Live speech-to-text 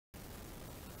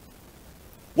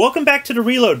Welcome back to the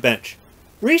Reload Bench.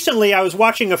 Recently I was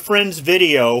watching a friend's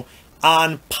video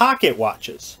on pocket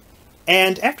watches.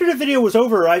 And after the video was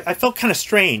over, I felt kind of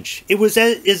strange. It was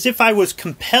as if I was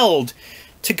compelled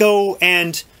to go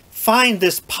and find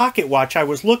this pocket watch I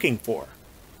was looking for.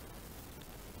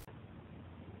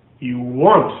 You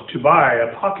want to buy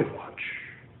a pocket watch.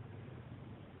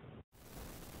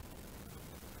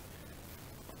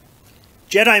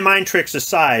 Jedi mind tricks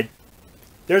aside,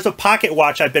 there's a pocket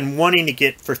watch I've been wanting to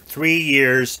get for 3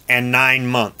 years and 9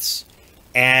 months.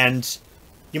 And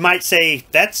you might say,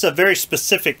 that's a very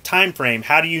specific time frame.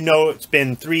 How do you know it's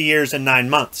been 3 years and 9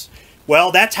 months?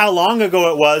 Well, that's how long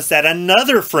ago it was that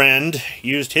another friend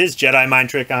used his Jedi mind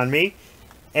trick on me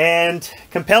and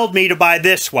compelled me to buy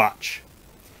this watch.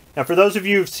 Now, for those of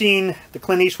you who've seen the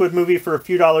Clint Eastwood movie For a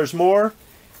Few Dollars More,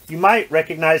 you might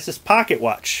recognize this pocket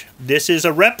watch. This is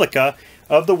a replica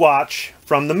of the watch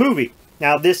from the movie.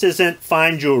 Now, this isn't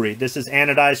fine jewelry. This is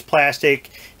anodized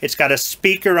plastic. It's got a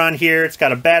speaker on here. It's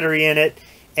got a battery in it.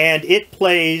 And it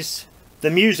plays the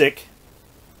music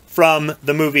from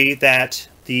the movie that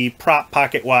the prop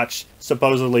pocket watch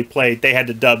supposedly played. They had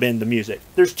to dub in the music.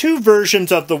 There's 2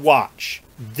 versions of the watch.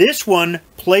 This one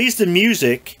plays the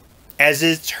music as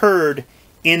it's heard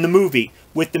in the movie,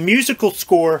 with the musical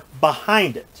score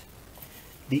behind it.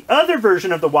 The other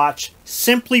version of the watch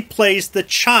simply plays the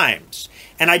chimes.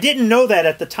 And I didn't know that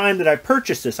at the time that I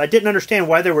purchased this. I didn't understand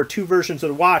why there were 2 versions of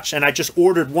the watch, and I just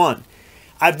ordered one.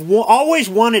 I've always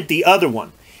wanted the other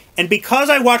one. And because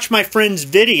I watched my friend's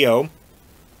video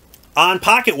on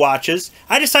pocket watches,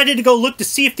 I decided to go look to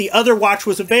see if the other watch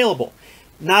was available.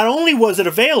 Not only was it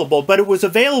available, but it was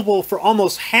available for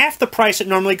almost half the price it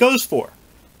normally goes for.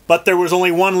 But there was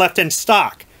only one left in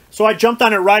stock. So I jumped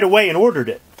on it right away and ordered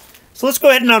it. So let's go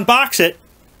ahead and unbox it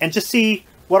and just see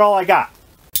what all I got.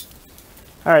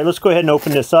 Alright, let's go ahead and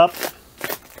open this up.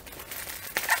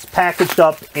 It's packaged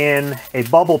up in a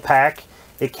bubble pack.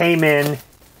 It came in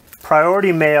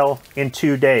priority mail in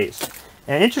 2 days.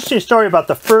 An interesting story about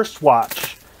the first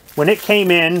watch. When it came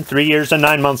in 3 years and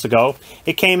 9 months ago,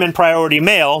 it came in priority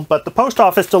mail, but the post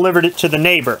office delivered it to the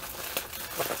neighbor.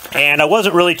 And I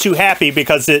wasn't really too happy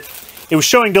because it was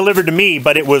showing delivered to me,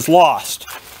 but it was lost.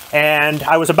 And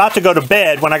I was about to go to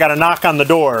bed when I got a knock on the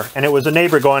door, and it was a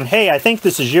neighbor going, "Hey, I think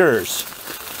this is yours."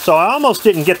 So I almost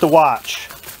didn't get the watch.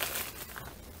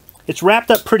 It's wrapped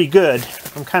up pretty good.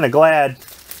 I'm kind of glad.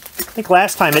 I think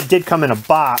last time it did come in a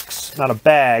box, not a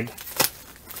bag.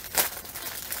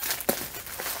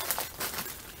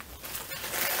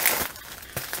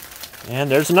 And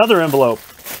there's another envelope.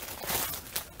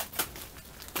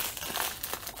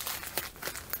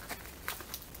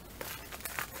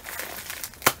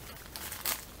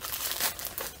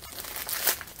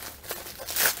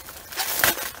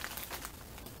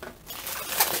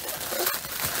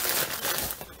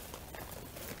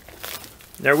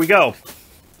 There we go.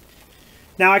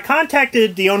 Now, I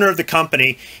contacted the owner of the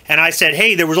company, and I said,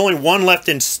 hey, there was only one left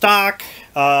in stock.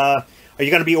 Are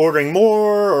you going to be ordering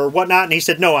more or whatnot? And he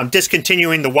said, no, I'm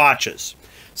discontinuing the watches.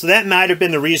 So that might have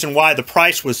been the reason why the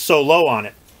price was so low on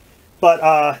it.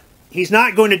 But he's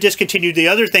not going to discontinue the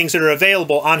other things that are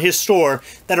available on his store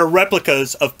that are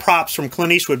replicas of props from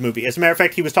Clint Eastwood movie. As a matter of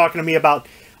fact, he was talking to me about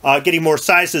getting more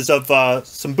sizes of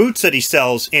some boots that he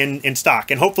sells in stock.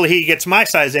 And hopefully he gets my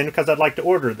size in because I'd like to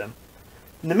order them.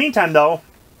 In the meantime, though,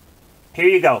 here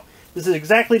you go. This is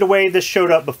exactly the way this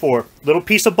showed up before. Little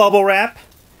piece of bubble wrap.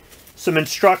 Some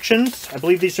instructions. I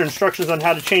believe these are instructions on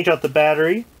how to change out the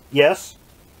battery. Yes.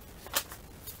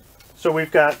 So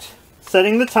we've got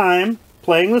setting the time,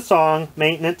 playing the song,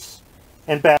 maintenance,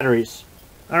 and batteries.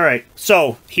 Alright,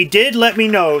 so he did let me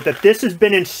know that this has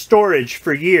been in storage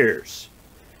for years.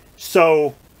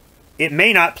 So it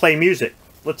may not play music.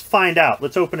 Let's find out.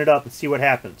 Let's open it up and see what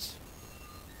happens.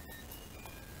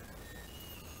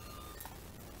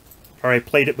 Alright,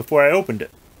 played it before I opened it.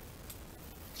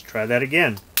 Let's try that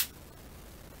again.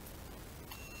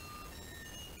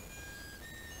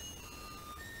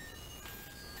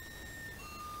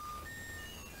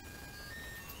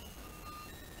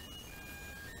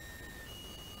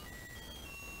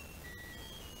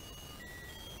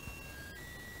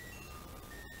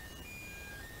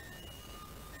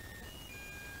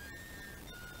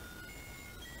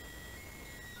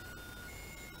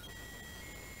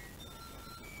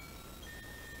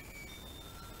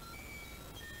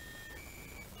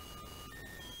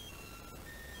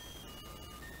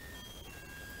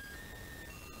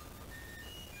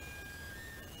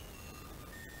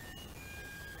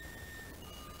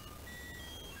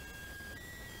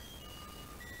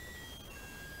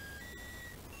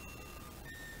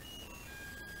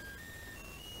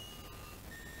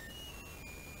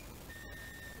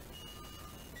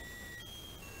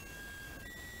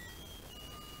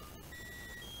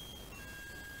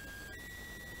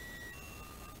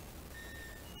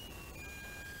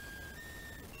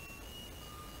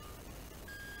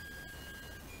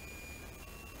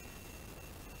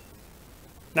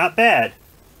 Not bad.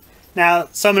 Now,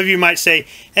 some of you might say,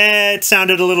 it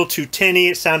sounded a little too tinny,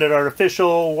 it sounded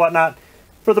artificial, whatnot.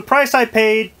 For the price I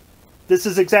paid, this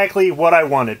is exactly what I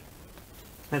wanted.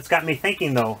 It's got me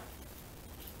thinking, though.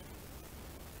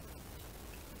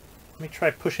 Let me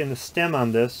try pushing the stem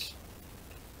on this.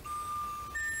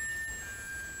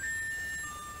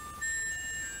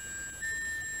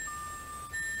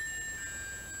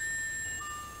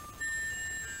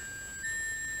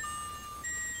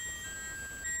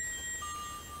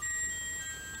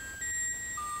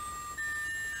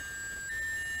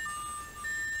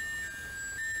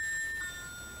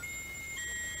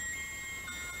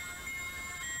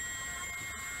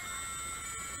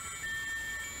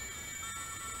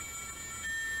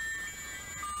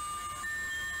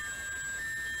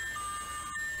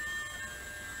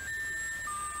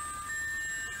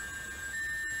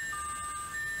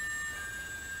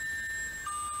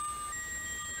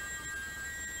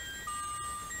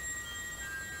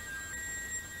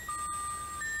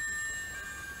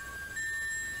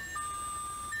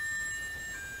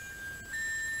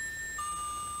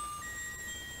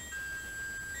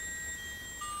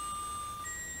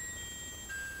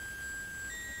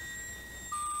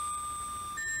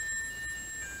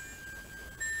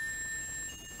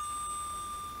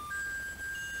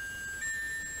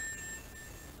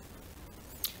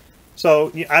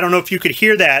 So I don't know if you could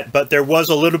hear that, but there was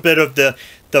a little bit of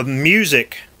the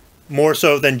music more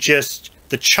so than just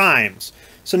the chimes.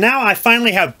 So now I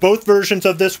finally have both versions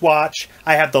of this watch.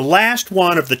 I have the last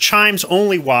one of the chimes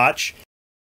only watch.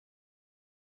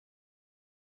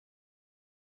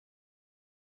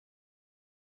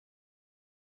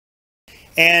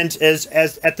 And as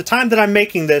at the time that I'm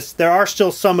making this, there are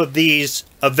still some of these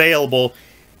available,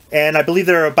 and I believe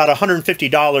they're about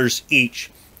 $150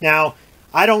 each. Now,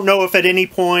 I don't know if at any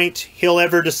point he'll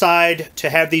ever decide to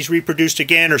have these reproduced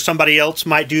again, or somebody else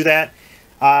might do that.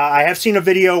 I have seen a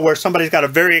video where somebody's got a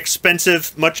very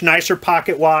expensive, much nicer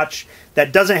pocket watch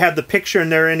that doesn't have the picture in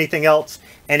there or anything else,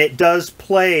 and it does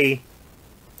play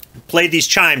these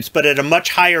chimes, but at a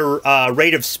much higher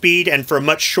rate of speed and for a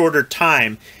much shorter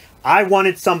time. I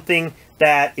wanted something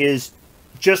that is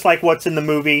just like what's in the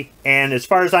movie, and as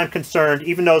far as I'm concerned,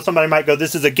 even though somebody might go,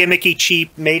 this is a gimmicky,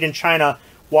 cheap, made in China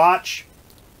watch,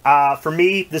 for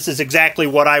me, this is exactly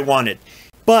what I wanted.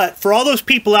 But for all those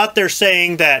people out there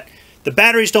saying that the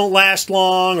batteries don't last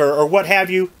long or what have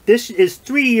you, this is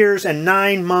 3 years and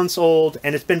 9 months old,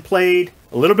 and it's been played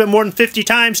a little bit more than 50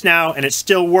 times now, and it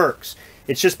still works.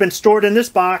 It's just been stored in this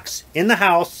box in the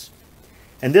house,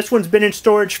 and this one's been in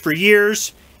storage for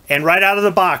years, and right out of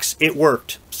the box, it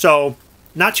worked. So,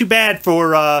 not too bad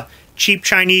for a cheap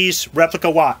Chinese replica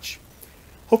watch.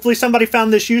 Hopefully somebody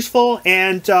found this useful,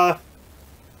 and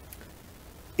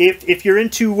if you're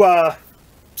into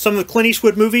some of the Clint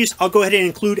Eastwood movies, I'll go ahead and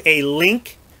include a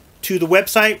link to the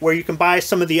website where you can buy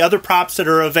some of the other props that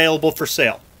are available for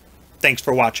sale. Thanks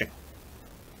for watching.